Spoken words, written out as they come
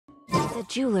The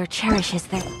jeweler cherishes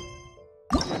their...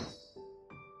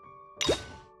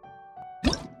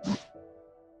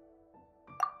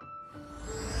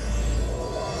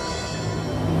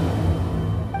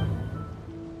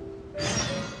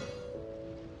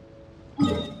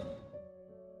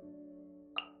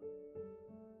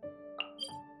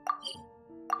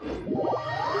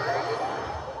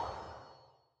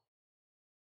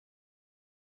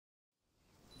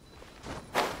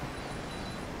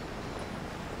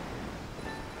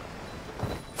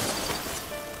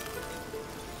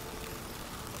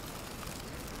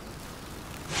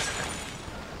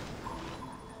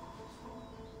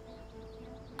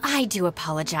 I do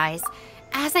apologize.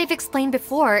 As I've explained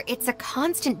before, it's a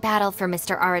constant battle for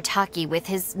Mr. Arataki with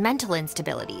his mental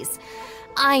instabilities.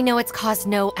 I know it's caused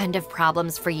no end of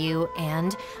problems for you,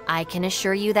 and I can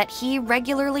assure you that he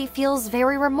regularly feels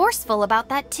very remorseful about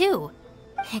that too.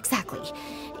 Exactly.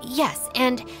 Yes,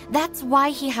 and that's why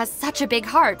he has such a big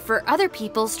heart for other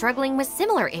people struggling with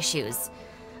similar issues.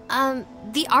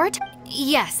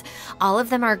 Yes, all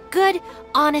of them are good,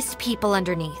 honest people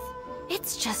underneath.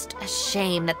 It's just a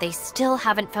shame that they still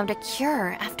haven't found a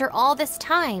cure after all this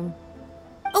time.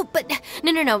 Oh, but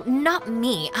no, not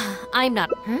me. I'm not...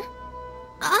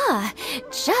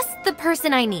 just the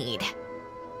person I need.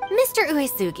 Mr.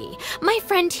 Uesugi, my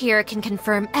friend here can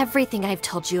confirm everything I've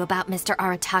told you about Mr.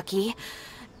 Arataki.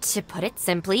 To put it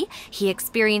simply, he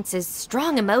experiences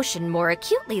strong emotion more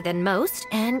acutely than most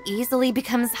and easily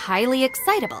becomes highly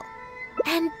excitable.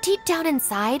 And deep down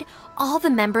inside, all the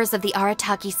members of the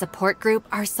Arataki support group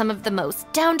are some of the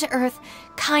most down-to-earth,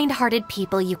 kind-hearted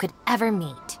people you could ever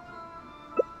meet.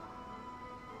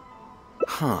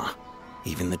 Huh.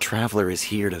 Even the Traveler is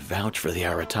here to vouch for the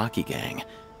Arataki gang.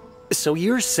 So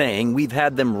you're saying we've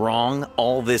had them wrong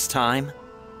all this time?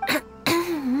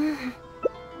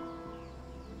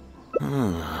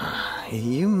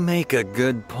 You make a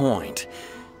good point.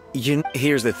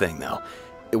 Here's the thing, though.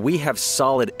 We have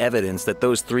solid evidence that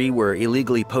those three were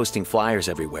illegally posting flyers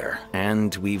everywhere,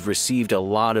 and we've received a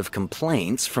lot of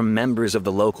complaints from members of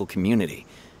the local community.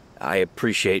 I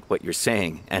appreciate what you're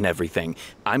saying and everything.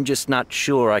 I'm just not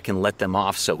sure I can let them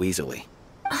off so easily.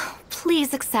 Oh,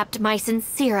 please accept my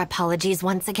sincere apologies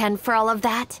once again for all of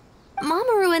that.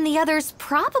 Mamoru and the others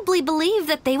probably believe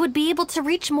that they would be able to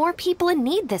reach more people in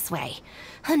need this way.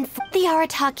 And the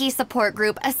Arataki support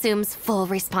group assumes full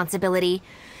responsibility.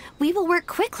 We will work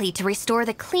quickly to restore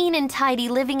the clean and tidy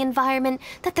living environment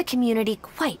that the community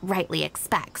quite rightly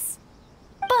expects.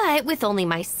 But with only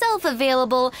myself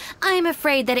available, I'm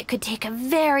afraid that it could take a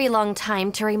very long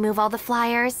time to remove all the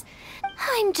flyers.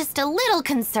 I'm just a little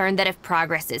concerned that if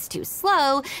progress is too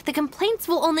slow, the complaints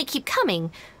will only keep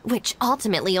coming, which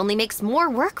ultimately only makes more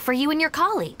work for you and your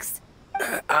colleagues.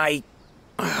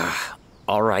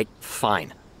 All right,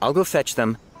 fine. I'll go fetch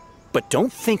them. But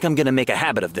don't think I'm gonna make a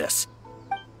habit of this.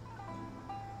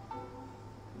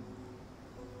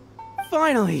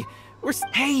 Finally!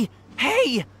 Hey!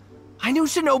 I knew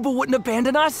Shinobu wouldn't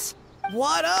abandon us!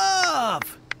 What up?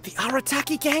 The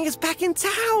Arataki gang is back in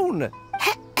town!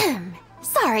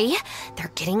 Sorry,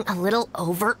 they're getting a little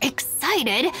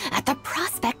overexcited at the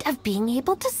prospect of being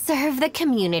able to serve the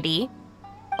community.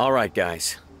 All right,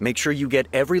 guys. Make sure you get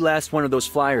every last one of those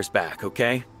flyers back,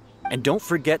 okay? And don't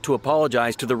forget to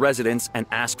apologize to the residents and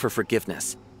ask for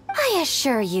forgiveness. I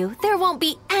assure you, there won't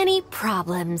be any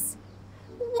problems.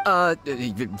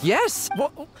 Yes!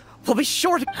 We'll be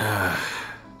sure to...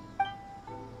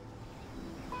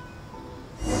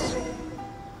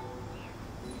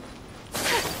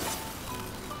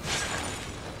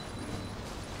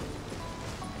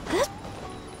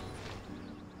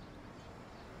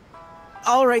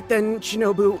 All right then,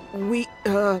 Shinobu.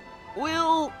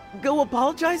 We'll go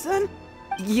apologize then?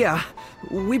 Yeah,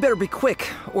 we better be quick,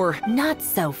 or... Not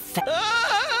so fast.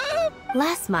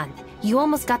 Last month, you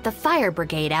almost got the fire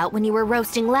brigade out when you were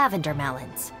roasting lavender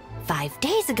melons. 5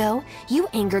 days ago, you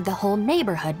angered the whole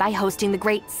neighborhood by hosting the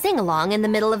great sing-along in the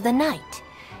middle of the night.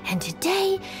 And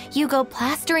today, you go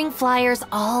plastering flyers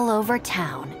all over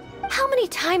town. How many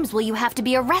times will you have to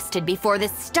be arrested before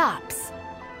this stops?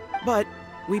 But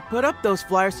we put up those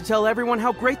flyers to tell everyone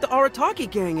how great the Arataki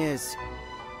gang is.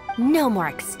 No more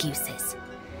excuses.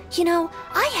 You know,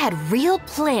 I had real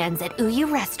plans at Uyu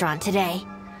Restaurant today.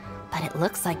 But it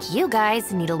looks like you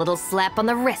guys need a little slap on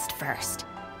the wrist first.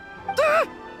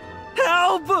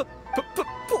 Help!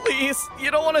 Please, you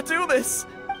don't want to do this.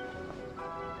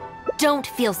 Don't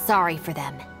feel sorry for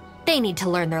them. They need to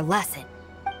learn their lesson.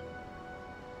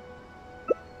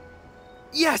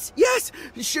 Yes!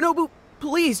 Shinobu,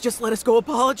 please just let us go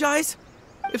apologize.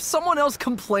 If someone else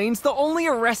complains, they'll only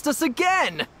arrest us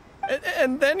again.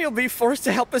 And then you'll be forced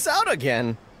to help us out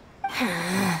again.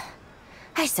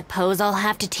 I suppose I'll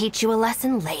have to teach you a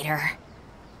lesson later.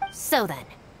 So then,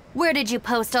 where did you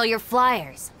post all your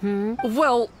flyers,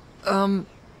 Well,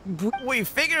 we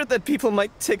figured that people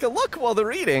might take a look while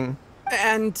they're eating.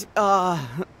 And,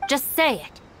 Just say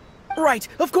it. right,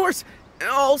 of course.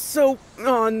 Also,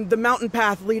 on the mountain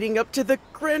path leading up to the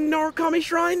Grand Narukami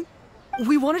Shrine.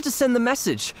 We wanted to send the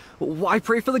message. Why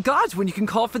pray for the gods when you can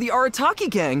call for the Arataki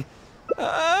gang?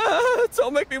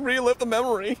 Don't make me relive the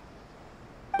memory.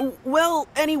 Well,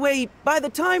 anyway, by the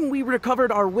time we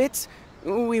recovered our wits,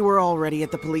 we were already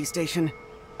at the police station.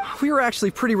 We were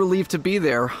actually pretty relieved to be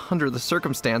there, under the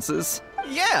circumstances.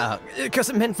 Yeah, because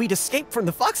it meant we'd escape from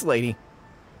the Fox Lady.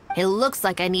 It looks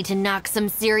like I need to knock some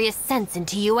serious sense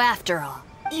into you after all.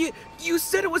 You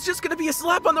said it was just gonna be a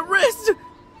slap on the wrist!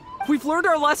 We've learned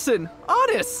our lesson.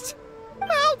 Honest.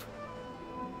 Help!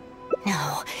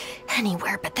 No,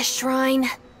 anywhere but the shrine.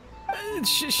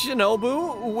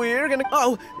 Shinobu, we're gonna...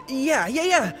 Oh,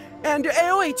 yeah. And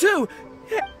Aoi, too!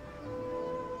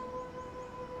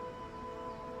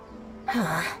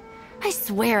 I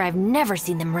swear I've never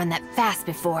seen them run that fast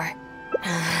before.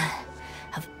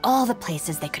 Of all the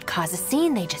places they could cause a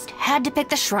scene, they just had to pick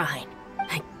the shrine.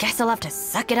 I guess I'll have to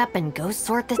suck it up and go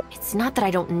sort this. It's not that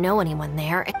I don't know anyone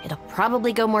there. It'll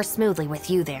probably go more smoothly with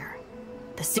you there.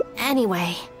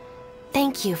 Anyway,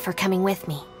 thank you for coming with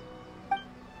me.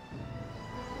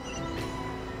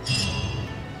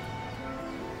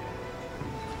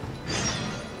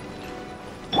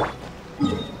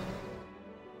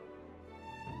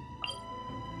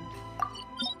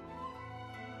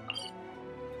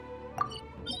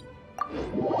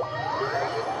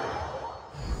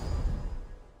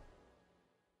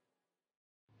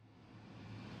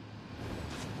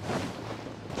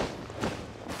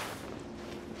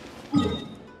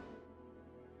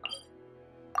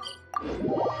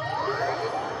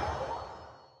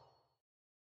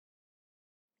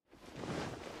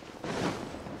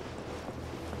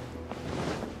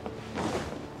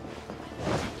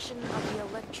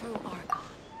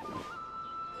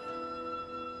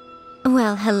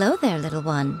 Well, hello there, little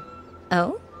one.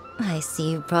 Oh, I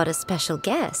see you brought a special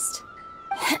guest.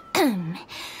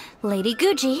 Lady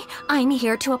Guji, I'm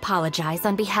here to apologize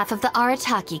on behalf of the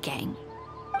Arataki gang.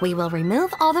 We will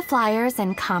remove all the flyers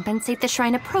and compensate the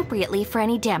shrine appropriately for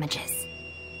any damages.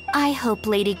 I hope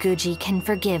Lady Guji can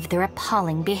forgive their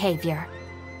appalling behavior.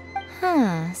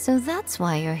 So that's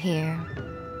why you're here.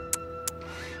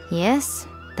 Yes,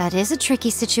 that is a tricky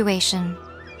situation.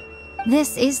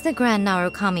 This is the Grand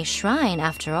Narukami Shrine,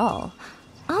 after all.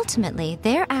 Ultimately,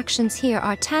 their actions here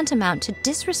are tantamount to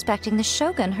disrespecting the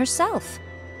Shogun herself.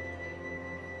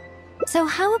 So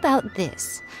how about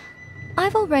this?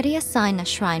 I've already assigned a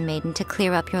shrine maiden to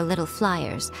clear up your little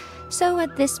flyers, so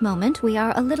at this moment we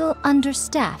are a little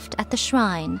understaffed at the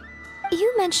shrine.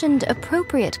 You mentioned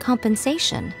appropriate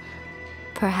compensation.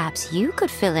 Perhaps you could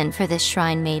fill in for this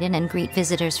shrine maiden and greet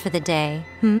visitors for the day.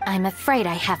 I'm afraid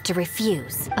I have to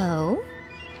refuse. Oh?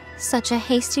 Such a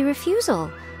hasty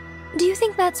refusal. Do you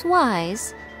think that's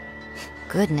wise?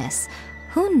 Goodness,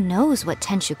 who knows what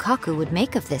Tenshukaku would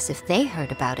make of this if they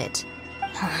heard about it?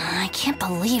 I can't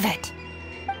believe it.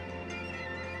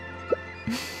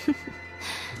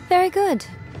 Very good.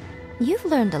 You've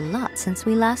learned a lot since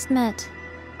we last met.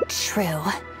 True.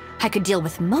 I could deal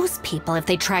with most people if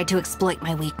they tried to exploit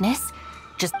my weakness.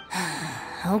 Just...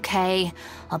 Okay,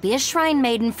 I'll be a shrine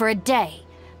maiden for a day.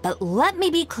 But let me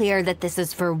be clear that this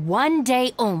is for one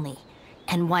day only.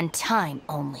 And one time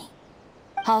only.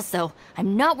 Also,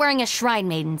 I'm not wearing a shrine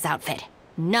maiden's outfit.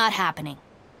 Not happening.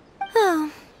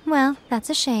 Oh, well,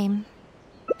 that's a shame.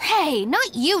 Hey,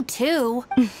 not you too!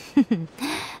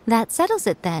 That settles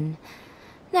it then.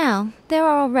 Now, there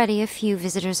are already a few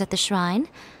visitors at the shrine.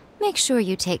 Make sure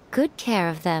you take good care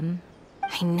of them.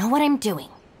 I know what I'm doing.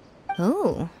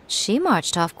 Oh, she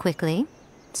marched off quickly.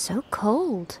 So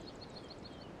cold.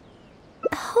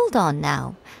 Hold on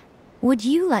now. Would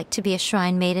you like to be a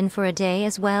shrine maiden for a day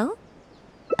as well?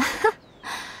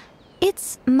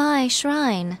 It's my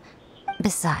shrine.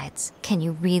 Besides, can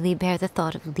you really bear the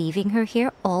thought of leaving her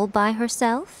here all by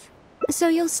herself? So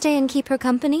you'll stay and keep her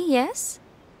company, yes?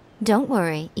 Don't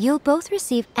worry, you'll both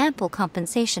receive ample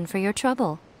compensation for your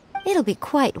trouble. It'll be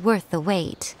quite worth the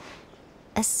wait.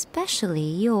 Especially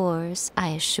yours, I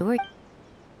assure you.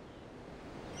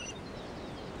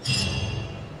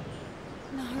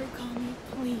 Narukami,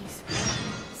 please.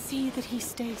 See that he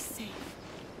stays safe.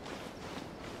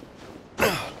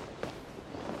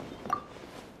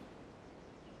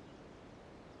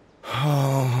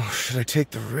 Oh, should I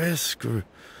take the risk? Or...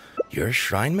 You're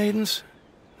shrine maidens?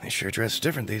 They sure dress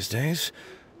different these days.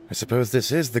 I suppose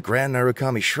this is the Grand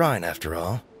Narukami Shrine, after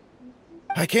all.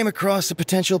 I came across a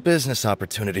potential business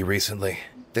opportunity recently.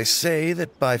 They say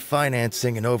that by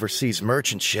financing an overseas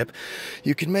merchant ship,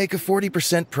 you can make a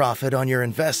 40% profit on your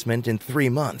investment in 3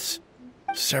 months.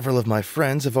 Several of my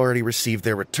friends have already received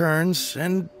their returns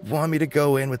and want me to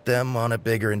go in with them on a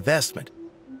bigger investment.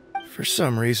 For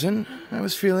some reason, I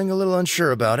was feeling a little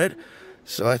unsure about it,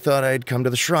 so I thought I'd come to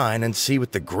the shrine and see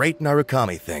what the great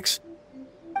Narukami thinks.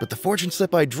 But the fortune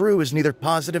slip I drew is neither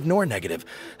positive nor negative.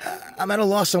 I'm at a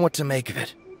loss on what to make of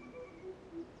it.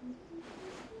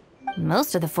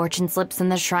 Most of the fortune slips in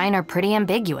the shrine are pretty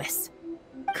ambiguous.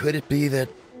 Could it be that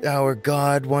our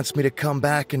god wants me to come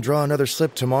back and draw another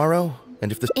slip tomorrow?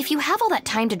 And If you have all that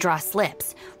time to draw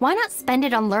slips, why not spend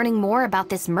it on learning more about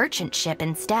this merchant ship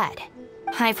instead?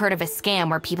 I've heard of a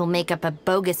scam where people make up a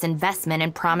bogus investment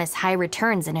and promise high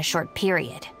returns in a short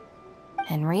period.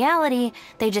 In reality,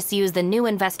 they just use the new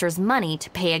investors' money to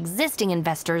pay existing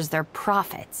investors their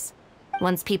profits.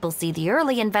 Once people see the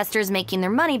early investors making their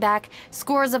money back,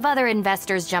 scores of other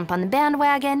investors jump on the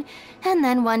bandwagon, and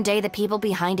then one day the people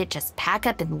behind it just pack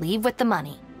up and leave with the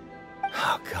money.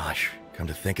 Oh gosh, come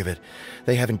to think of it,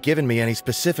 they haven't given me any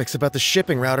specifics about the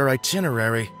shipping route or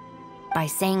itinerary. By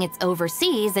saying it's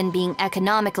overseas and being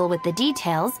economical with the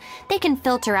details, they can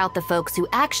filter out the folks who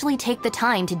actually take the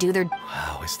time to do their...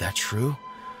 Wow, is that true?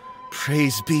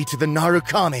 Praise be to the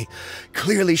Narukami!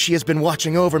 Clearly she has been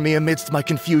watching over me amidst my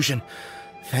confusion.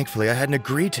 Thankfully, I hadn't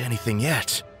agreed to anything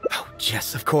yet. Oh,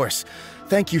 yes, of course.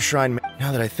 Thank you, Shrine Ma-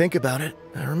 Now that I think about it,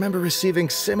 I remember receiving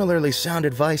similarly sound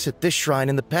advice at this shrine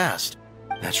in the past.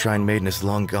 That Shrine Maiden is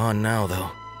long gone now,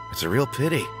 though. It's a real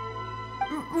pity.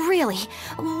 Really?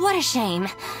 What a shame.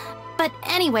 But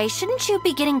anyway, shouldn't you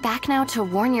be getting back now to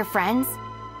warn your friends?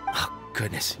 Oh,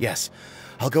 goodness, yes.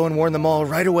 I'll go and warn them all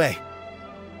right away.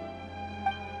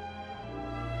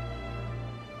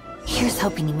 Here's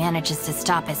hoping he manages to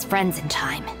stop his friends in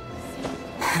time.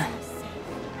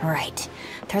 Right.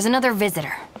 There's another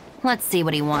visitor. Let's see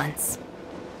what he wants.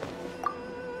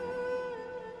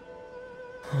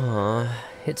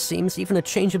 It seems even a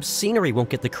change of scenery won't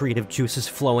get the creative juices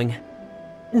flowing.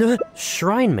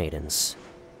 Shrine maidens.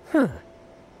 Huh.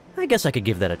 I guess I could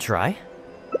give that a try.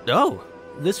 Oh,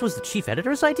 this was the chief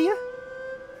editor's idea?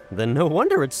 Then no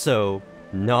wonder it's so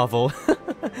novel.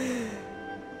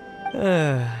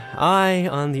 I,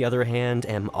 on the other hand,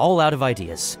 am all out of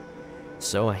ideas.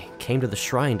 So I came to the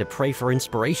shrine to pray for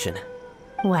inspiration.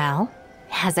 Well,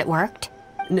 has it worked?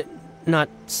 Not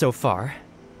so far.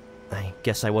 I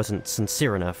guess I wasn't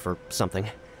sincere enough or something.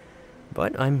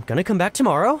 But I'm gonna come back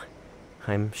tomorrow.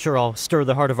 I'm sure I'll stir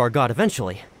the heart of our god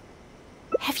eventually.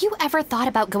 Have you ever thought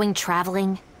about going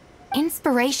traveling?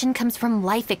 Inspiration comes from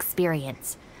life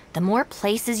experience. The more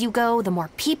places you go, the more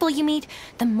people you meet,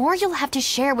 the more you'll have to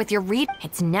share with your read.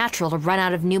 It's natural to run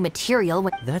out of new material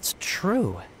when— That's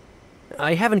true.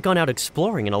 I haven't gone out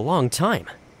exploring in a long time.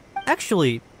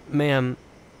 Actually, ma'am,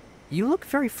 you look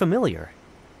very familiar.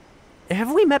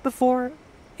 Have we met before?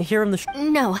 Here in the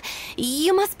No,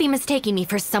 you must be mistaking me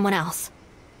for someone else.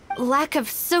 Lack of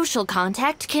social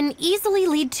contact can easily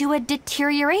lead to a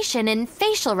deterioration in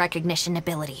facial recognition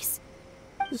abilities.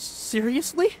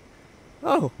 Seriously?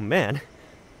 Oh, man.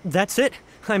 That's it.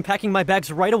 I'm packing my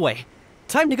bags right away.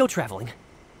 Time to go traveling.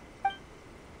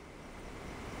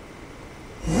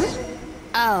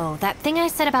 Oh, that thing I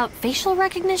said about facial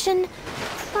recognition?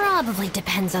 Probably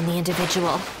depends on the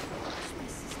individual.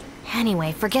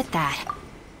 Anyway, forget that.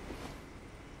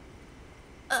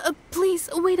 Please,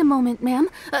 wait a moment, ma'am.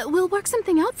 We'll work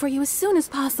something out for you as soon as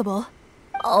possible.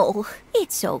 Oh,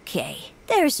 it's okay.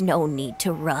 There's no need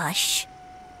to rush.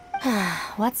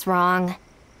 What's wrong?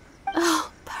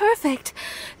 Oh, perfect.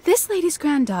 This lady's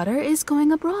granddaughter is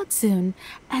going abroad soon,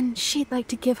 and she'd like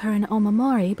to give her an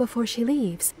omamori before she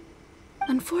leaves.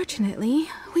 Unfortunately,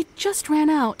 we just ran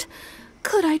out.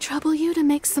 Could I trouble you to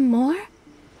make some more?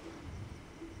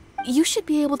 You should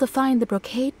be able to find the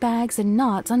brocade bags and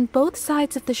knots on both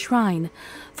sides of the shrine.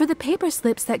 For the paper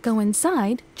slips that go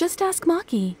inside, just ask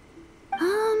Maki.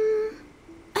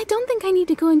 I don't think I need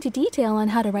to go into detail on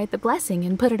how to write the blessing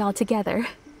and put it all together.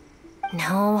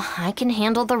 No, I can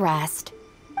handle the rest.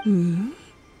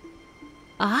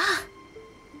 Ah,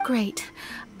 great.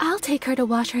 I'll take her to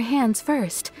wash her hands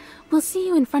first. We'll see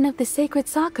you in front of the sacred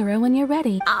Sakura when you're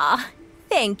ready. Ah,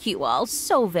 thank you all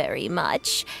so very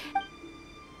much.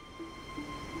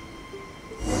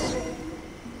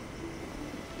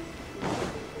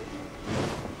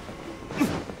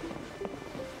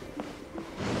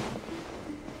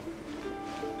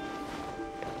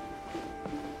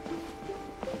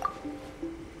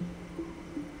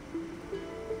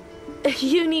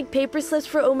 You need paper slips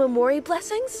for omamori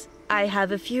blessings? I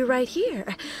have a few right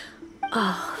here.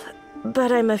 Oh,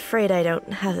 but I'm afraid I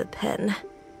don't have a pen.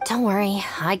 Don't worry,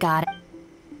 I got it.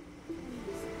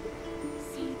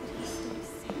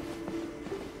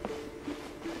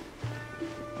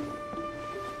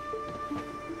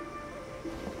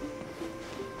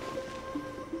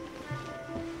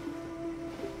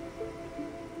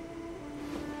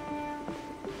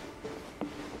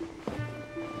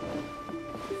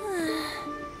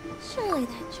 Surely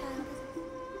that child is...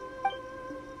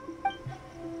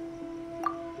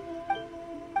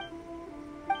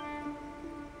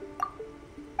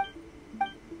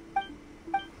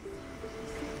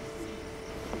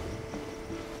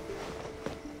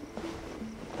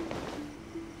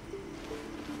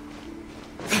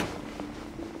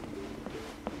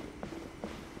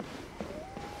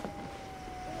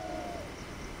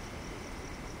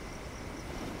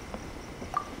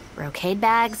 Brocade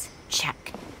bags,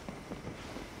 check.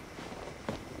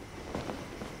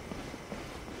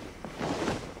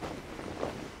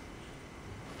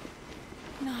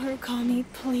 Narukami,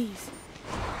 please.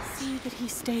 See that he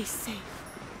stays safe.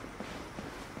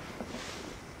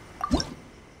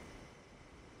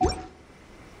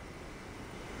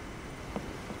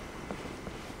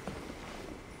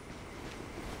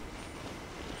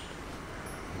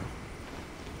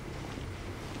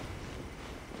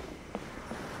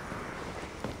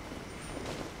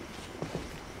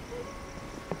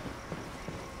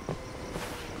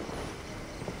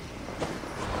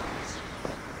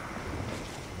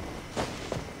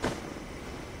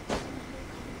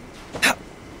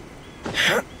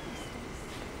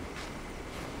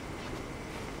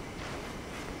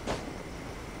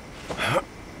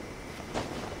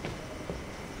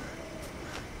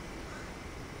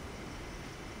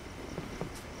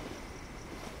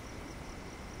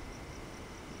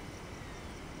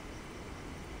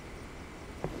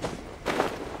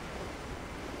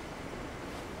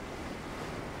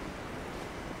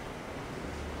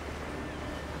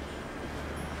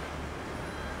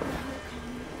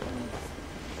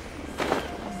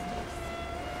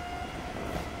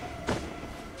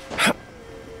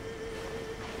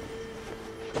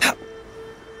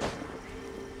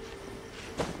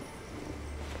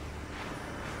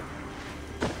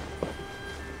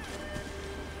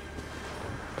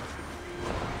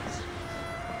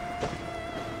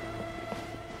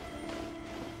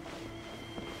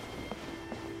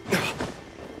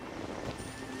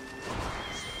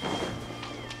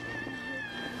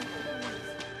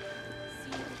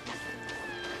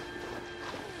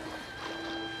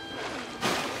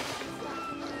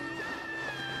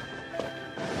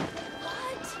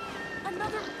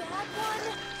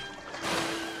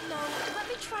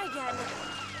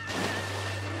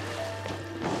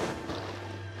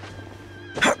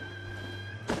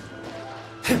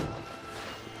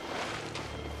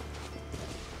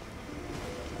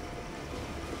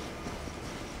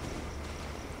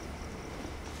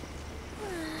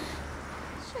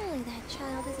 Surely that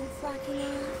child isn't flocking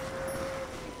off.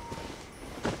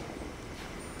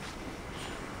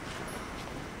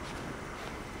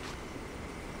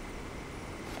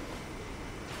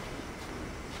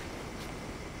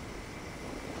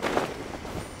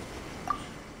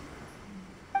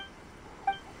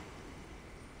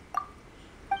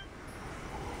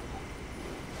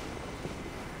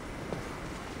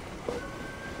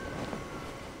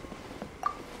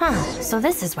 Huh, so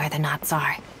this is where the knots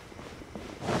are.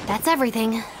 That's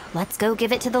everything. Let's go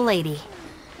give it to the lady.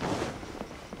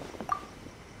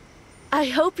 I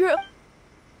hope you're...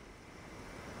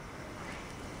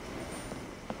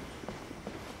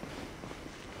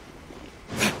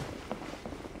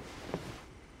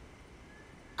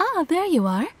 Ah, there you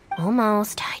are.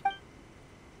 Almost.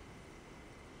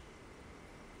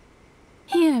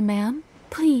 Here, ma'am.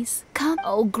 Please, come.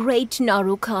 Oh, great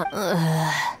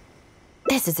Narukami.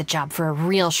 This is a job for a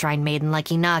real shrine maiden like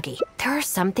Inagi. There are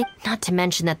something, not to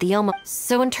mention that the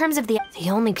So in terms of the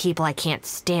only people I can't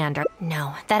stand are...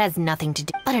 No, that has nothing to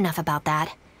do... But enough about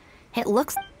that. It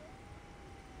looks...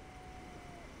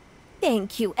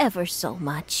 Thank you ever so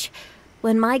much.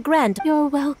 When my You're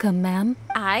welcome, ma'am.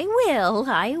 I will.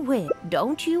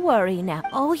 Don't you worry now.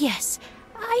 Oh, yes.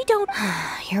 I don't...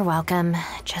 You're welcome.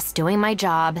 Just doing my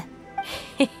job.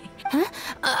 Huh?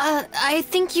 I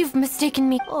think you've mistaken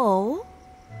me. Oh,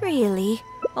 really?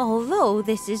 Although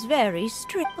this is very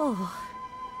strict. Oh.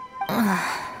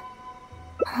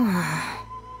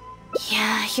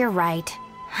 Yeah, you're right.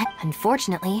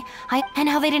 Unfortunately, and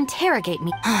how they'd interrogate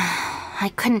me.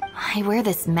 I couldn't... I wear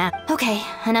this mask. Okay,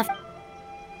 enough.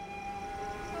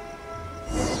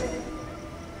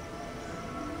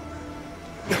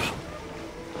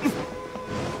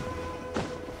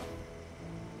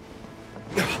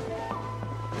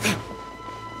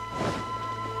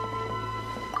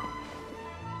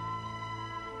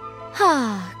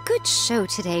 Ah, good show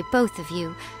today, both of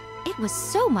you. It was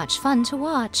so much fun to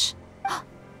watch.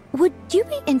 Would you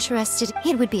be interested?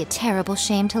 It would be a terrible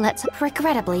shame to let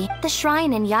Regrettably, the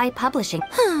Shrine and Yai Publishing.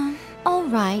 All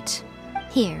right.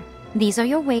 Here, these are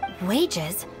your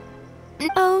Wages?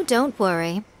 Oh, don't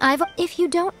worry. If you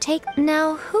don't take...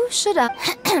 Now, who should I...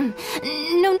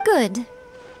 No, good.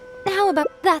 How about...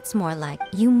 That's more like...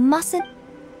 You mustn't...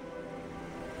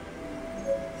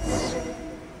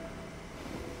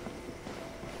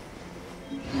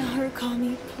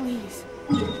 Narukami, please.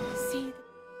 See...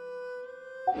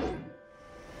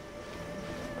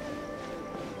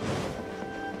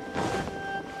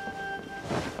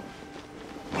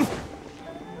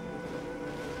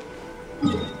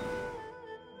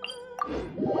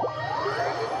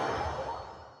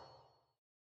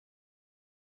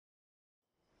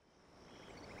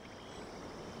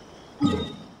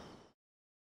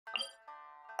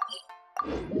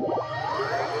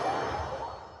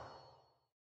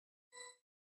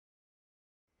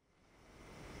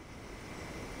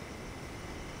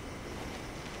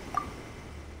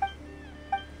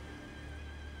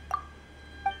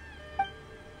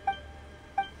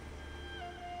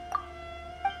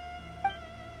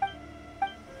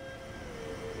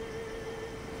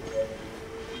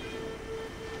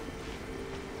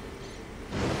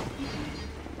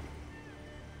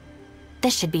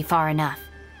 This should be far enough.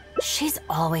 She's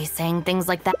always saying things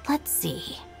like that. Let's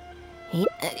see.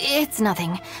 It's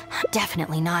nothing.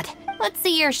 Definitely not. Let's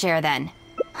see your share then.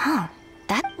 Huh.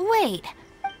 Wait.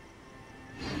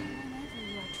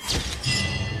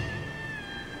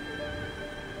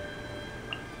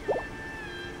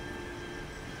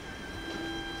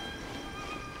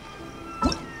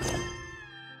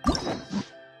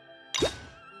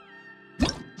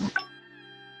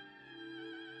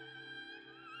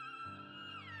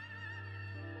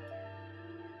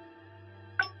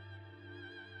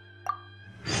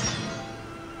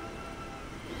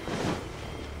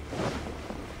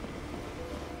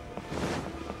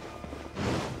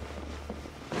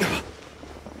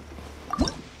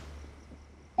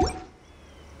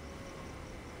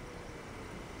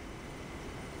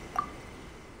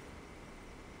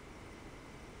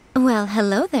 Well,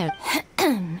 hello there.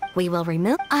 We will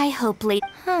remove... I hope late...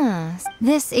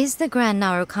 This is the Grand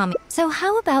Narukami. So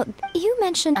how about... You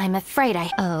mentioned... I'm afraid I...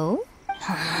 Oh?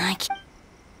 I can't...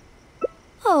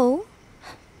 Oh?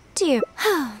 Dear...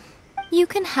 You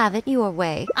can have it your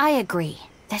way. I agree.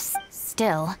 This...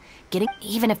 Still... Getting...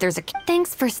 Even if there's a...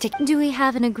 Thanks for sticking... Do we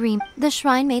have an agreement? The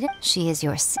Shrine Maiden... She is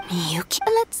yours.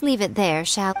 Let's leave it there,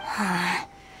 shall...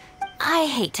 I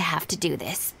hate to have to do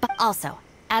this, but also...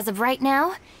 As of right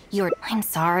now... I'm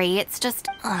sorry, it's just...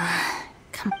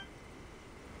 Come...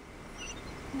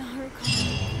 Narukami,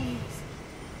 please.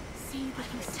 See the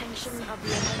extension of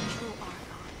the eventual Argon.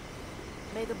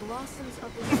 May the blossoms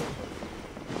of the...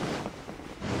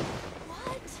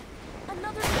 What?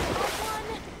 Another one?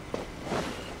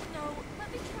 No, let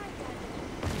me try that.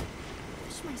 I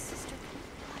wish my sister could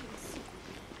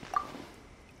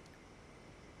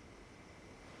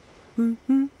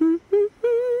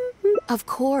hide. Of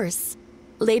course.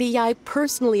 Lady Yai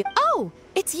personally... Oh,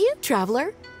 it's you,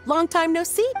 Traveler. Long time no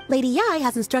see. Lady Yai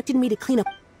has instructed me to clean up...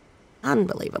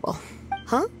 Unbelievable.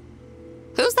 Huh?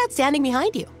 Who's that standing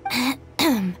behind you?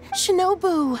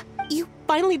 Shinobu, you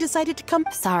finally decided to come...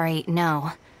 Sorry,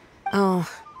 no. Oh.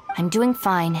 I'm doing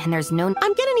fine, and there's no...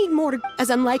 I'm gonna need more to... As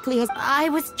unlikely as... I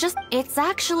was just... It's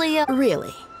actually a...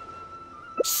 Really?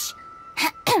 Shh.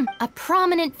 A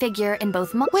prominent figure in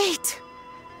both Wait!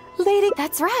 Lady...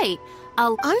 That's right.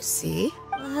 I see.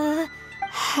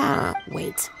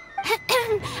 Wait.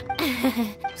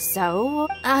 So,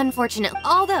 unfortunate.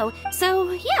 Although, so,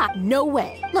 yeah. No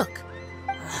way. Look.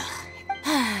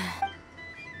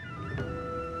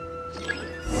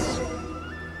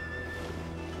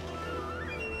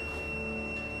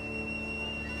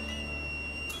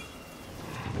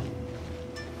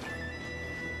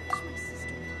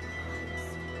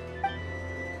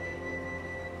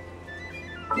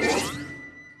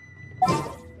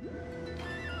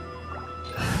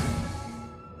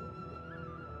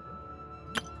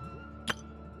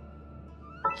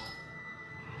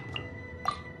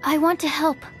 I want to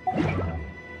help.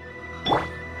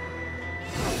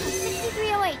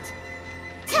 6308.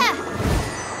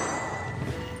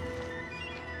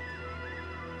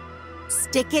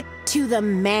 Stick it to the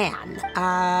man.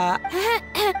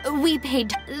 We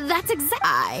paid. That's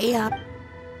exactly.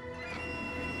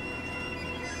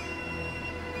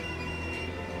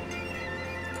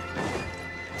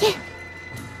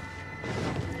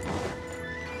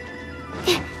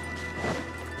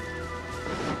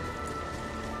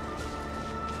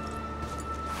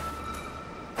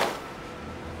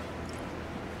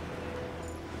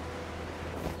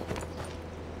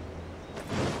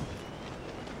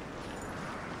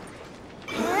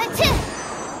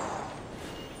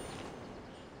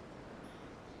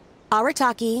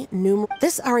 Arataki,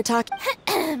 this Arataki...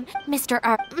 Mr.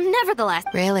 R... Nevertheless...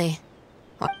 Really?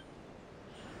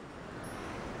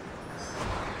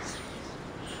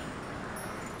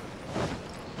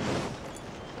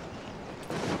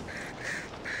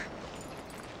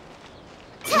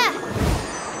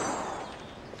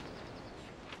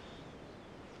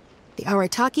 The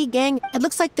Arataki gang, it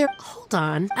looks like they're... Hold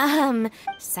on.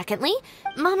 Secondly,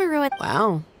 Mamoru and...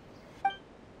 Wow.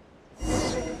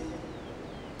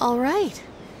 All right.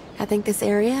 I think this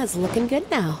area is looking good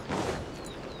now.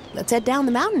 Let's head down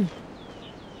the mountain.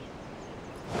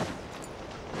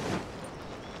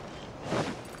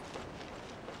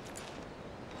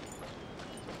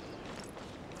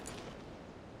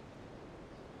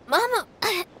 Mama...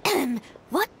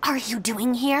 What are you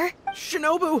doing here?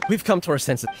 Shinobu! We've come to our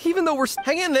senses. Even though we're...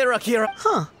 Hang in there, Akira!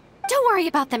 Huh. Don't worry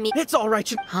about the meat. It's all right,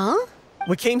 Huh?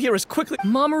 We came here as quickly...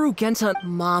 Mamoru, Gensan...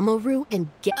 Mamoru and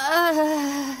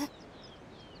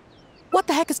What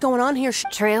the heck is going on here?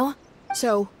 True?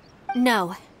 So...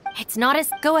 No. It's not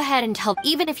as... Go ahead and tell...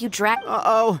 Even if you drag...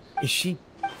 Uh-oh. Is she...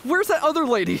 Where's that other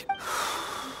lady?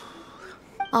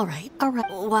 All right.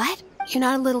 What? You're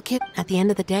not a little kid at the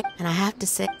end of the day, and I have to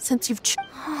say, since you've...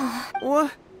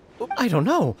 What? I don't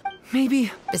know.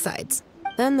 Maybe... Besides,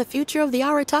 then the future of the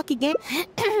Arataki game...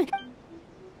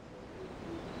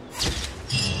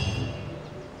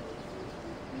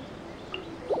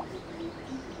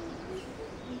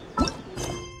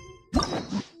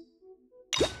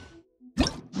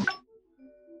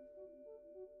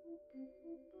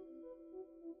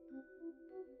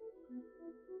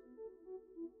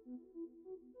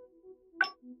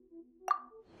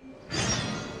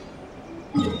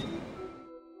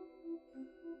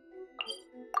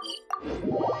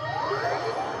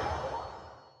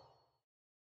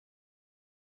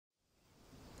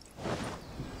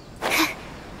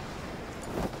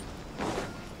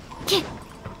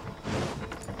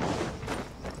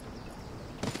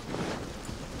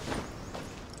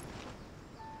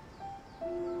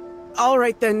 All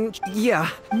right then, yeah.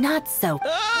 Not so.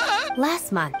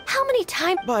 Last month, how many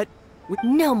times? But...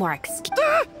 No more excuse.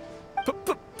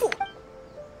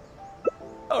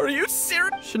 Are you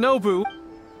serious? Shinobu.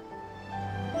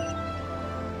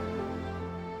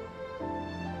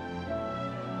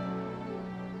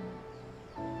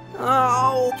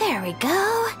 Oh. There we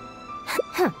go.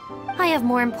 I have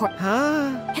more important...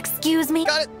 Huh? Excuse me?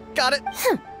 Got it.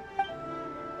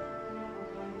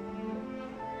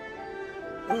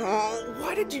 Oh,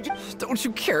 why did you just... Don't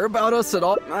you care about us at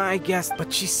all? I guess,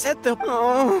 but she said the...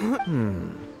 Oh.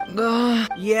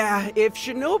 Yeah, if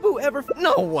Shinobu ever...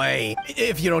 No way.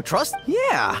 If you don't trust...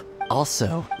 Yeah.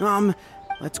 Also...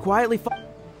 let's quietly...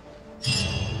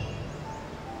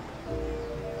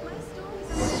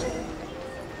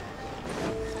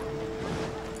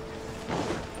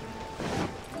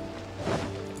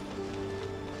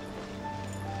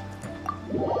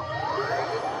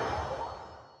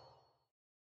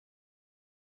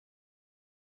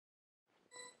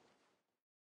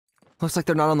 Looks like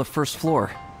they're not on the first floor.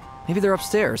 Maybe they're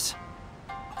upstairs.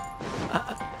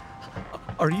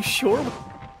 Are you sure?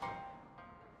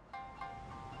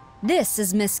 This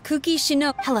is Miss Kuki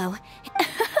Shinobu. Hello.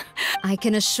 I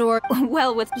can assure...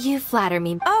 Well, with... You flatter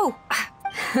me. Oh!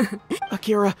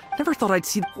 Akira, never thought I'd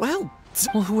see... Well,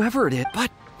 whoever it is, but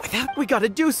without... We gotta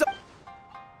do so...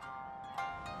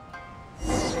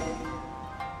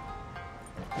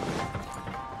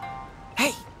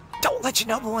 Hey! Don't let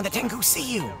Shinobu and the Tengu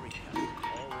see you!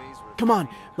 Come on,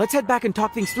 let's head back and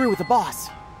talk things through with the boss.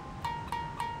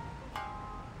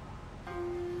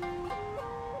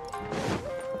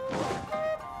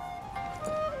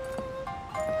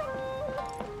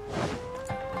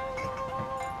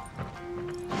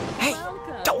 Hey!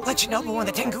 Don't let Shinobu and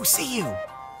the Tengu see you!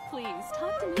 Please,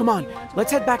 talk to me. Come on,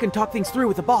 let's head back and talk things through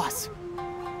with the boss.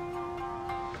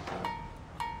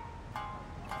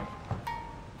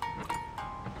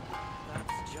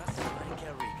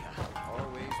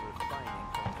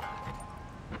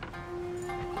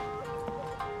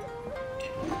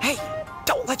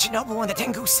 Let Shinobu and the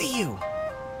Tengu see you!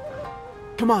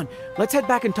 Come on, let's head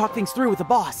back and talk things through with the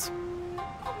boss.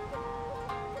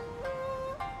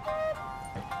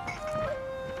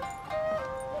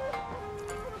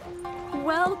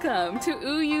 Welcome to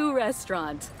Uyu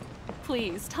Restaurant.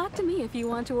 Please, talk to me if you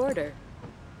want to order.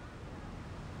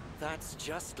 That's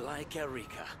just like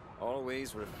Erika,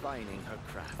 always refining her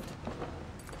craft.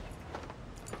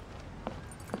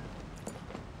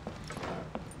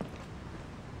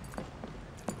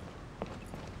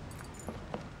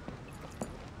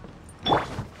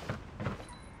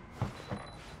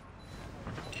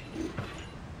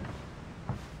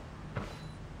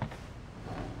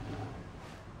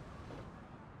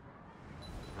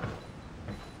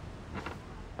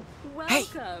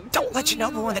 Don't let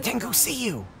Shinobu and the Tengu see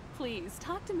you. Please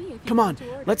talk to me if you Come on,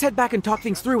 let's head back and talk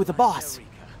things through with the boss.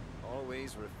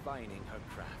 Always refining her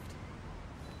craft.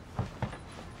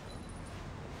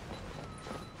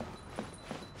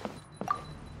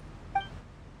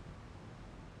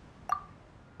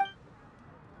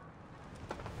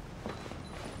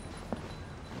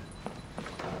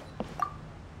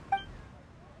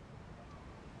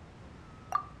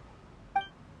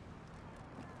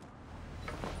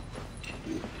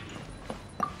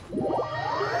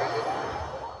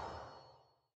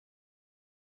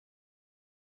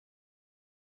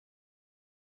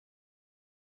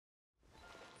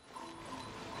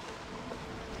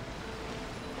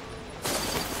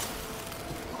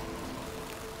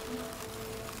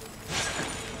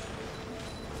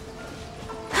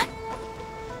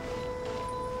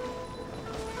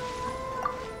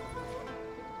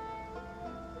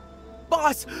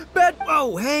 Boss, bed.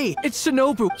 Oh, hey, it's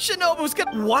Shinobu. Shinobu's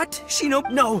got. What?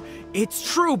 Shinobu? No,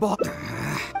 it's true, boss.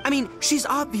 I mean, she's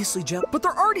obviously jealous, but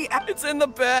they're already at. It's in the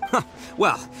bed.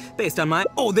 Well, based on my.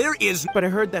 Oh, there is. But I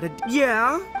heard that it.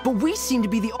 Yeah, but we seem to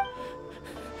be the.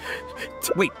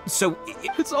 Wait, so.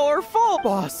 It's all our fault,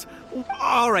 boss.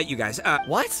 All right, you guys.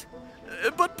 What?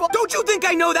 But don't you think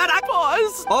I know that?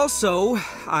 Boss. Also,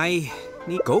 I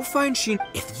need go find Shin.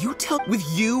 If you tell with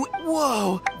you.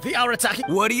 Whoa, the Arataki.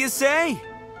 What do you say?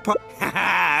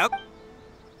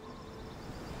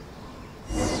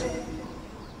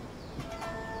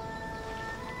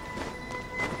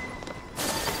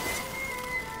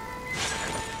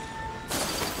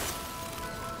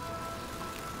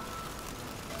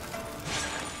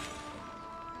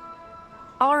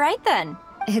 All right then.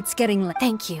 It's getting late.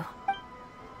 Thank you.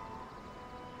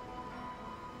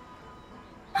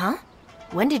 Huh?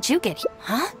 When did you get here?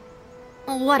 Huh?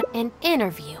 What an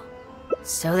interview.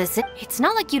 So it's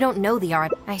not like you don't know the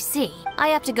art. I see. I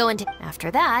have to go into after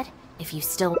that. If you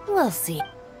still, we'll see.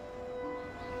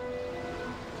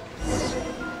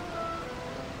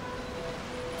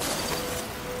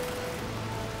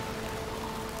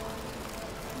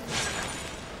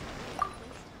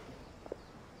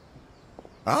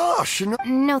 Ah, Shinobu.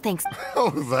 No thanks.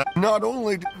 Oh, that not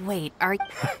only. Wait, are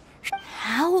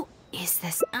how is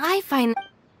this? I find.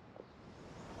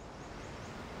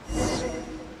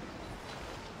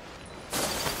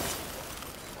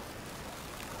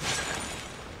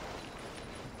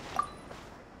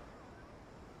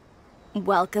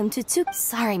 Welcome to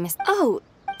Sorry, miss. Oh,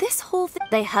 this whole thing.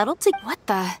 They huddled to. What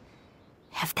the?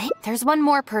 Have they? There's one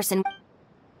more person.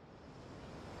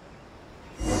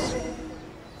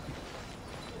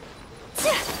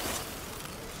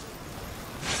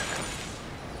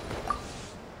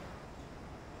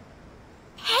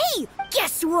 Hey,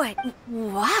 guess what?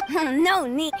 What? No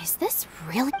need. Is this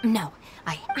really? No,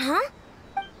 Huh?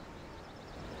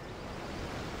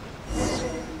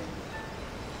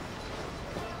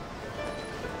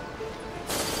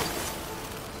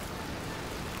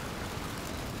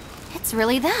 It's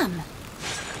really them.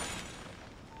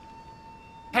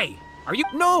 Hey, are you?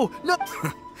 No.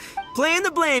 Playing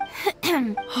the blame.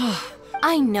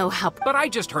 I know how. But I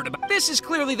just heard about. This is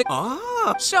clearly the.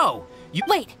 Ah, so you.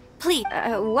 Wait, please.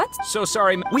 What? So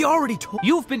sorry. We already told.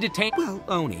 You've been detained. Well,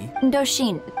 Oni.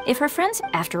 Doshin, if her friends,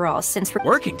 after all, since we're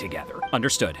Working together.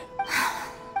 Understood.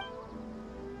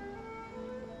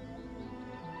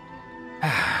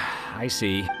 I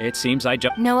see. It seems I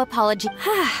just. No apology.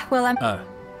 well, I'm.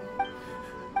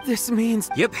 This means.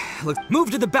 Yep. Look.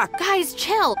 Move to the back. Guys,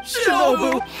 chill.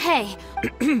 Shinobu. Hey,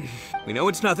 We know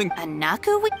it's nothing.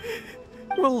 Anaku.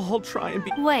 We'll all try and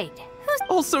be. Wait. Who's?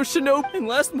 Also, Shinobu. And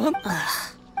last month.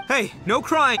 Hey, no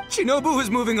crying. Shinobu is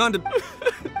moving on to.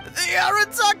 The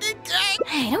Arataki gang.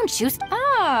 Hey, don't you?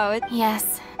 Oh,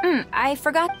 Yes. I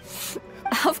forgot.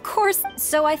 Of course.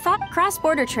 So I thought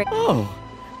cross-border trade. Oh.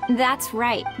 That's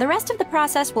right. The rest of the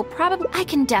process will probably. I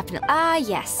can definitely.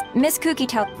 Yes. Miss Kuki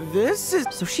told. This is.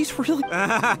 So she's really. Look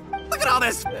at all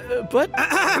this. But.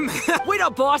 Wait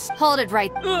up, boss. Hold it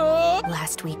right.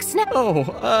 Last week's snap.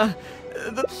 Oh,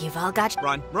 You've all got.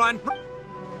 Run, run.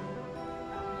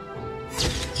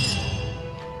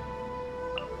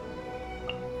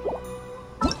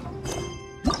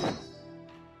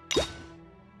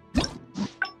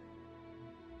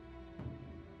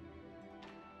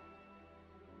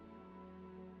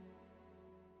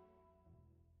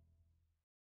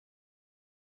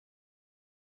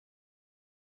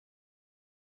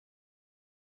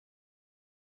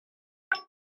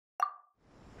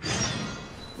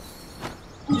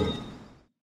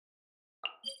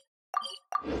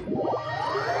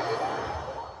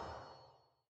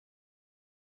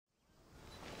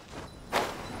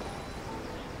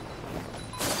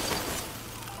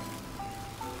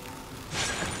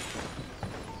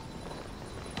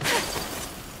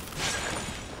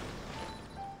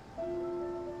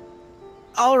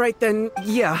 All right then,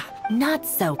 yeah. Not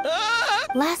so.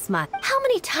 Last month, how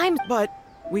many times? But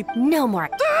we... No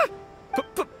more.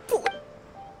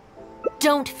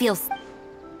 Don't feel...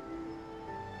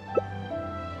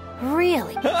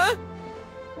 Really? Huh?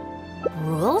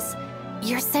 Rules?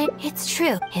 You're saying it's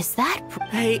true. Is that...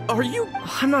 Hey, are you...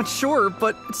 I'm not sure,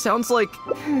 but it sounds like...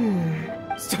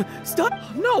 Stop!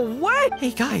 No way!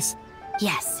 Hey, guys.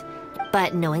 Yes,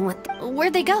 but knowing what...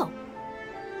 Where'd they go?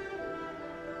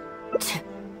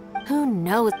 Who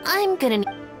knows? I'm gonna...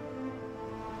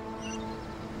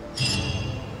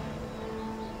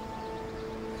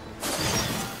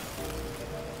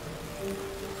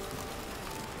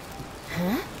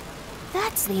 Huh?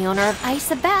 That's the owner of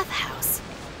Isa Bathhouse.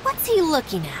 What's he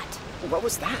looking at? What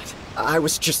was that? I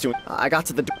was just doing... I got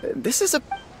to the... This is a...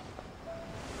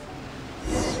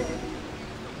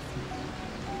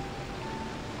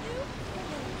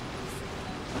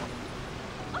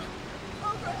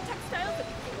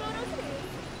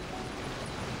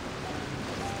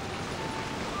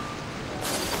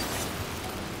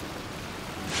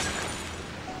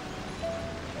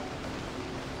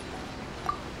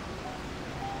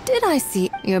 Did I see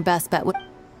your best bet would...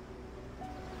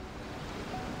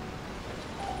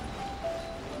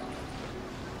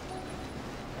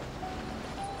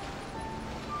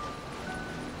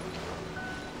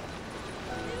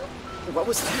 What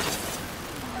was that?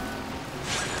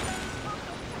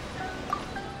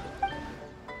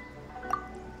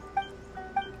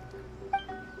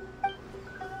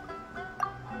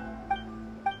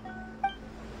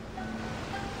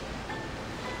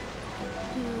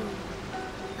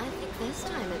 I think this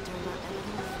time it turned out better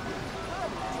than before.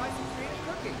 Try some creative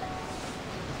cooking.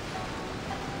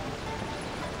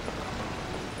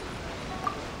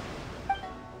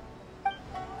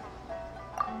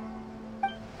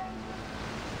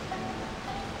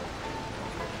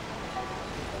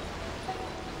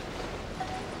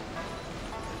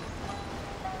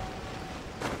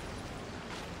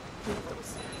 Don't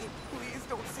see me. Please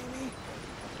don't see me.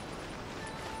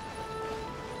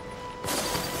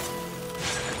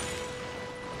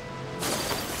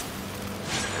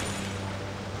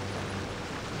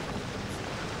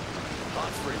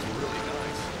 Hot springs were really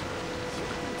nice.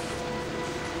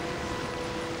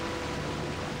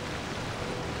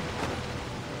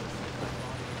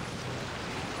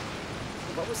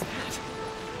 What was that?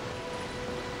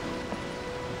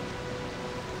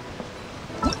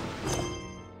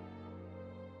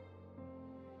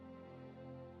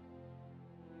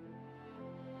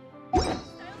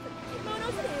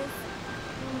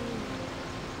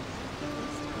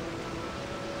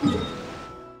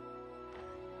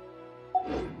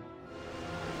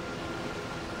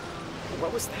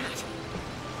 What was that?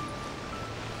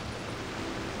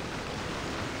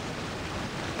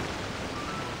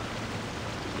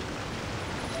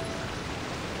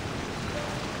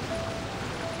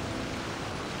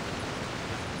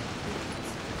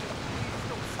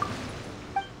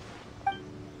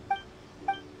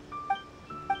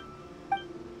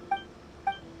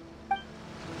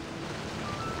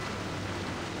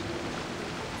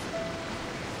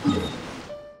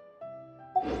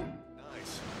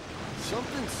 Nice.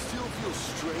 Something still feels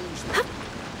strange though.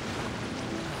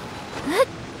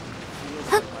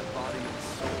 Feels like my body and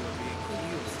soul are being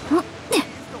healed.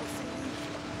 Please don't see me.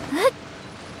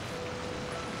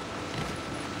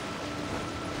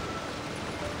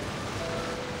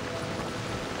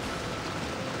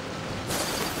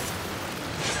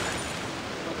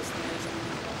 What was that?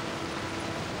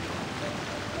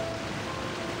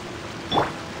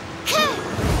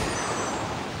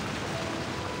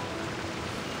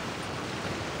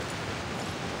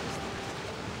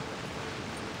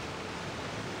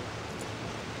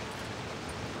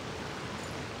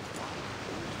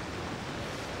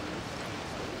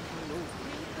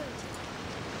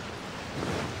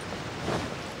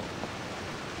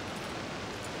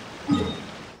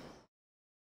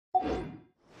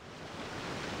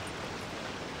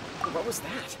 What was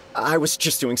that? I was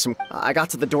just doing some... I got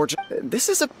to the door... This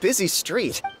is a busy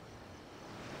street.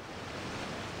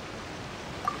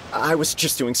 I was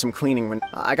just doing some cleaning when...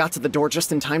 I got to the door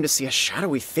just in time to see a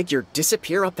shadowy figure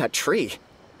disappear up that tree.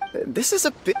 This is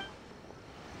a bit...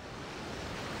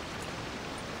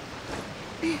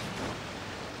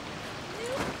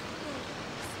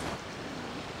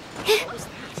 What was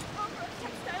that?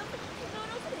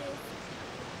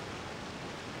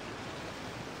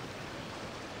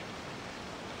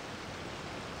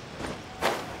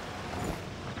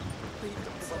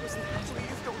 What was that?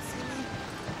 Please don't see me.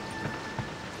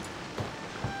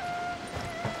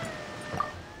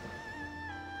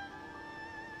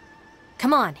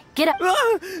 Come on, get up.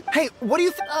 Hey, what do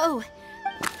you think? Oh,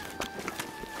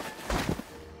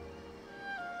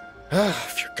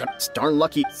 If you're gonna... It's darn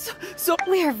lucky. So...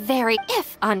 We're very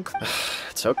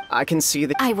It's okay. I can see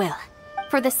that... I will.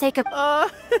 For the sake of...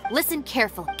 Listen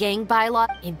carefully. Gang bylaw,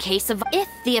 in case of...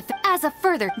 As a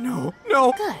further... No.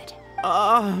 Good.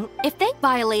 If they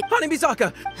violate... Honey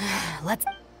Misaka! Let's...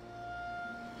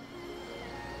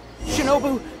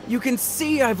 Shinobu, you can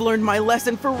see I've learned my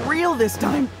lesson for real this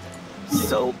time.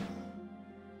 So...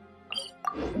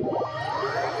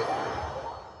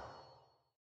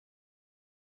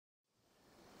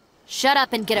 Shut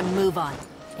up and get a move on.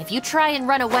 If you try and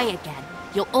run away again,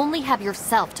 you'll only have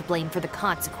yourself to blame for the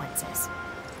consequences.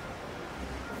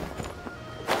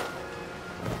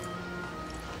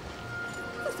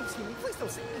 Please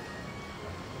don't see me.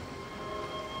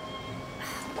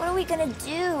 What are we gonna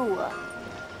do?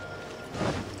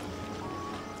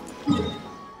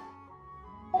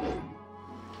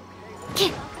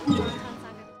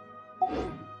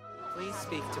 Please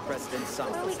speak to President Sung.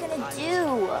 What are we gonna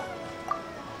do?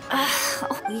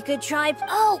 We could try...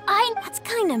 That's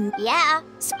kind of... Yeah.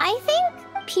 So I think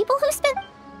people who spend...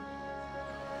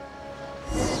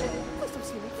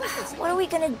 What are we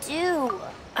gonna do?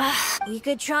 We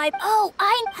could try...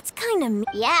 That's kind of...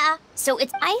 Yeah. So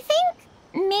it's... I think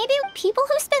maybe people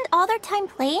who spend all their time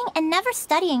playing and never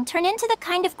studying turn into the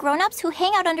kind of grown-ups who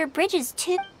hang out under bridges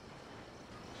too.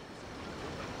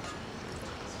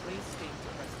 Please speak to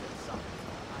President Sung.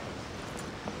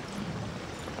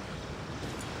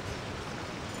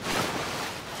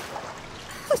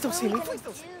 Please don't see me. Please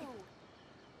don't see me.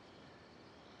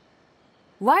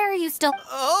 Why are you still...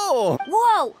 Oh!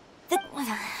 Whoa!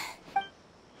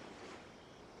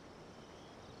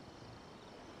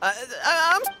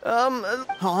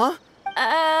 Huh?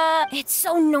 It's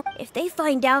so no... If they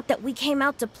find out that we came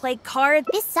out to play cards...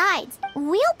 Besides,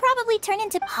 we'll probably turn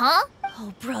into... Huh?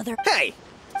 Oh, brother. Hey!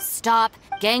 Stop.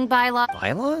 Gang bylaw.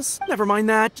 Bylaws? Never mind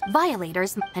that.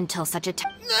 Violators until such a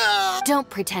time. Don't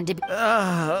pretend to be...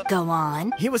 Go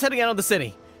on. He was heading out of the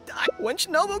city. When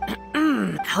Shinobu...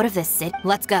 Out of this city.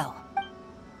 Let's go.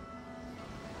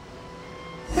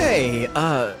 Hey,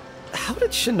 how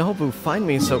did Shinobu find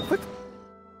me so quick?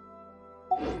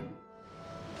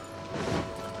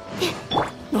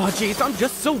 Oh, jeez, I'm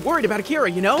just so worried about Akira,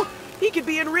 you know? He could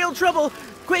be in real trouble.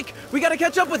 Quick, we gotta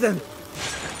catch up with him.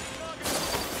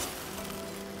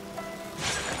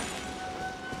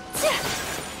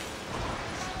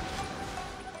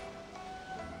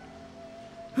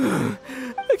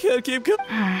 I can't keep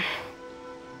going.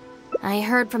 I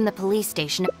heard from the police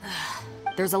station.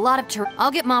 There's a lot of I'll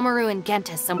get Mamoru and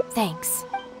Genta some... Thanks.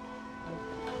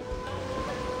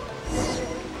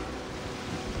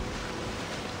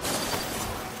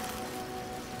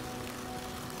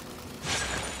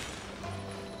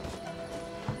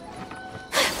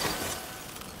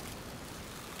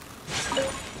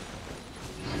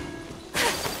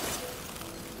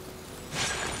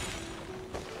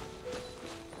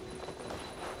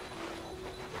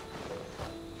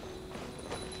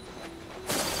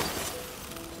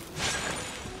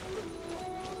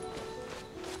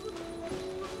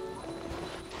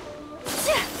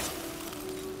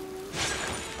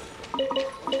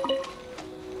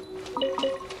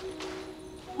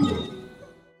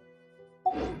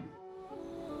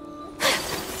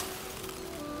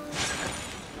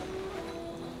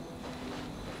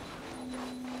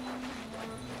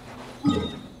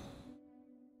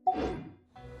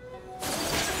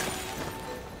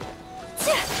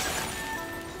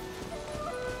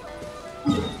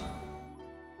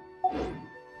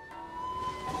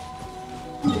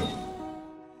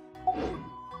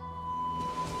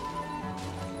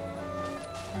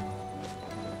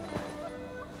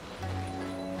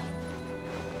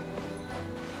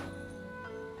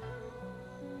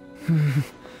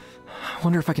 I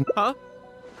wonder if I can... Huh?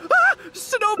 Ah!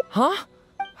 Shinobu! Huh?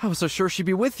 I was so sure she'd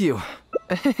be with you.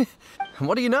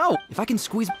 What do you know? If I can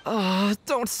squeeze...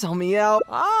 don't sell me out.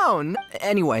 Oh,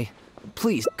 anyway,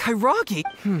 please, Kairagi.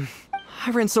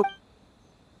 I ran so...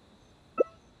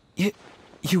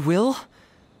 You will?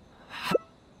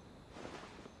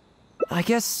 I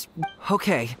guess...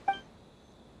 Okay.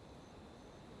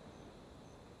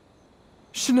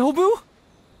 Shinobu?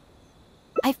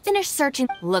 I finished searching.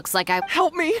 Looks like I...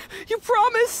 Help me! You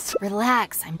promised!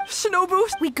 Relax, I'm... Shinobu!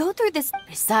 We go through this...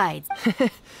 Besides...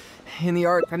 In the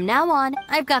art... From now on,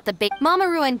 I've got the big...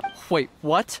 Mamoru and... Wait,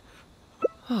 what?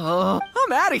 I'm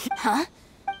outta here! Huh?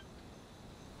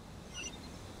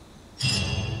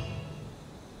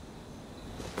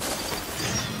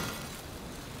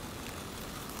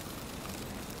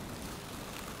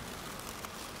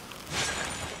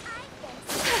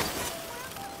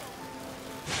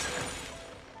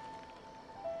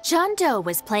 John Doe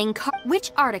was playing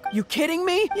which article? You kidding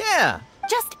me? Yeah.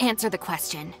 Just answer the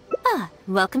question.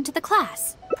 Welcome to the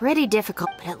class. Pretty difficult,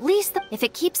 but at least if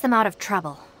it keeps them out of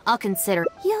trouble, I'll consider.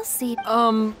 You'll see.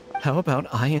 How about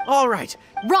I... All right.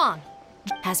 Wrong.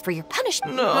 As for your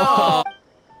punishment... No.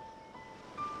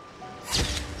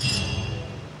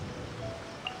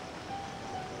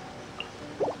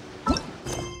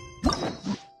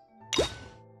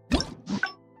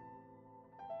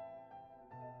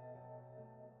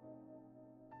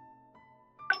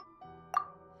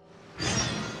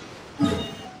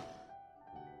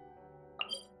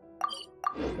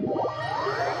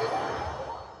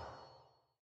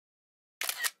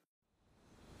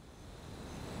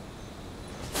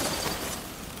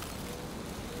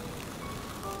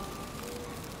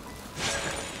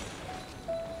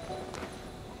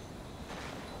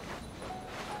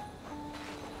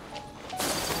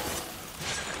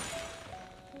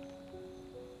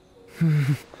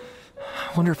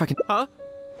 I wonder if I can... Huh?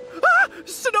 Ah!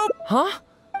 Shinobu! Huh?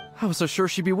 I was so sure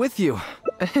she'd be with you.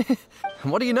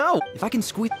 What do you know? If I can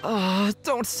squeeze...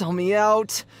 don't sell me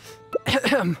out.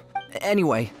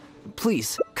 Anyway,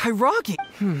 please, Kairagi.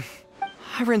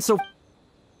 I ran so...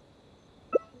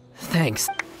 Thanks.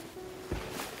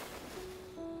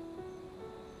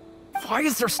 Why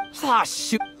is there... Ah,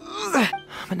 shoot.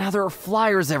 But now there are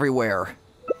flyers everywhere.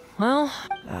 Well,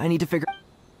 I need to figure...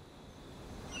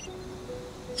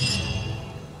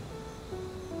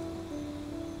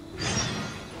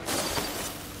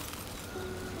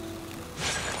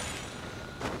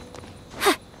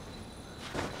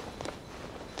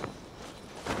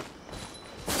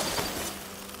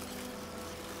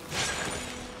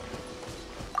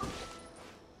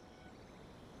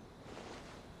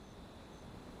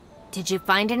 Did you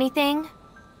find anything?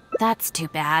 That's too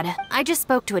bad. I just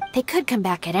spoke to it. They could come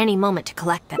back at any moment to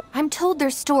collect them. I'm told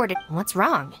they're stored at... What's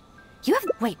wrong? You have...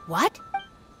 Wait, what?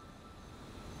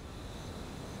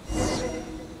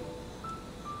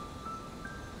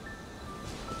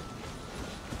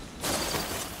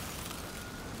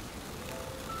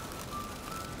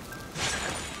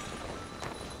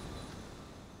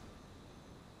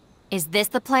 Is this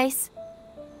the place?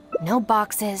 No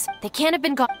boxes. They can't have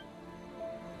been gone...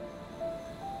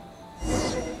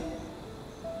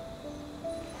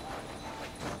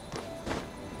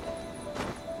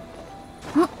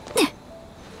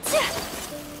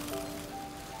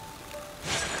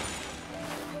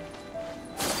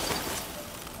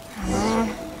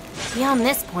 Beyond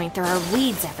this point, there are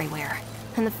weeds everywhere,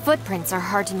 and the footprints are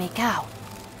hard to make out.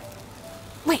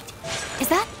 Wait, is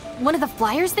that one of the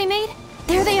flyers they made?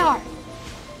 There they are!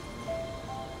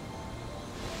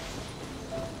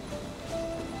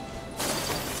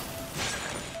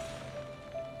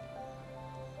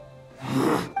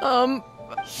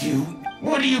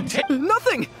 What do you take?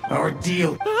 Nothing! Our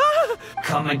deal.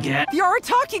 Come again? The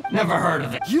Arataki! Never heard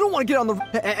of it. You don't want to get on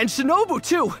the... And Shinobu,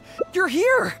 too! You're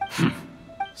here!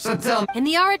 So tell me... In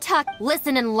the Arataki,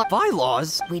 listen and learn.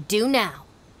 Bylaws? We do now.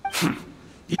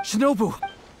 Shinobu!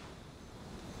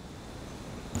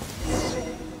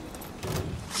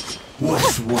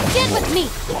 What's one Get with me!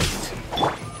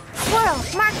 Swirl,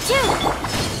 Mark 2!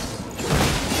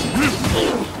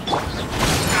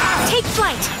 Take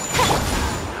flight!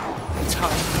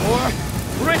 time for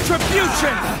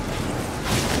retribution!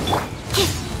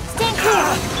 Stand clear!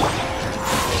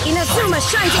 Inazuma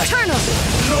shines eternal!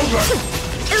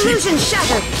 Illusion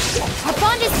shattered! Our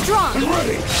bond is strong! I'm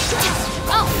ready!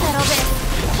 I'll settle this!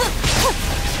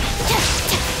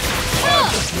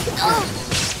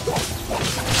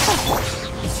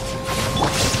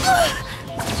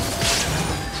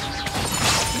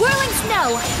 Whirling snow!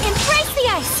 Embrace the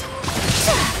ice!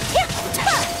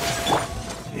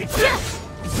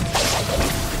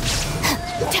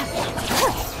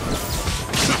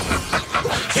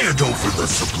 Hand over the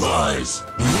supplies!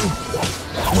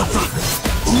 What the...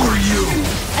 Who are you?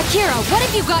 Akira, what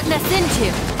have you gotten us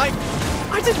into?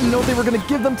 I didn't know they were gonna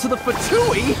give them to the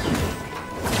Fatui!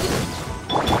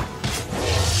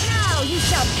 Now you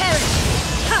shall perish!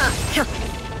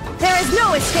 There is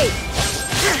no escape!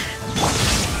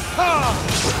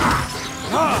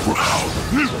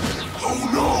 Oh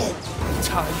no!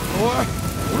 Time for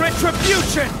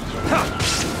retribution!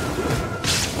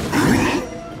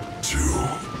 Too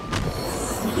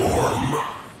warm.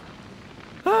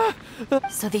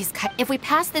 So these if we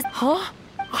pass this... Huh?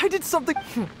 I did something...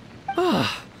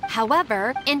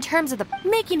 However, in terms of the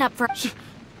making up for...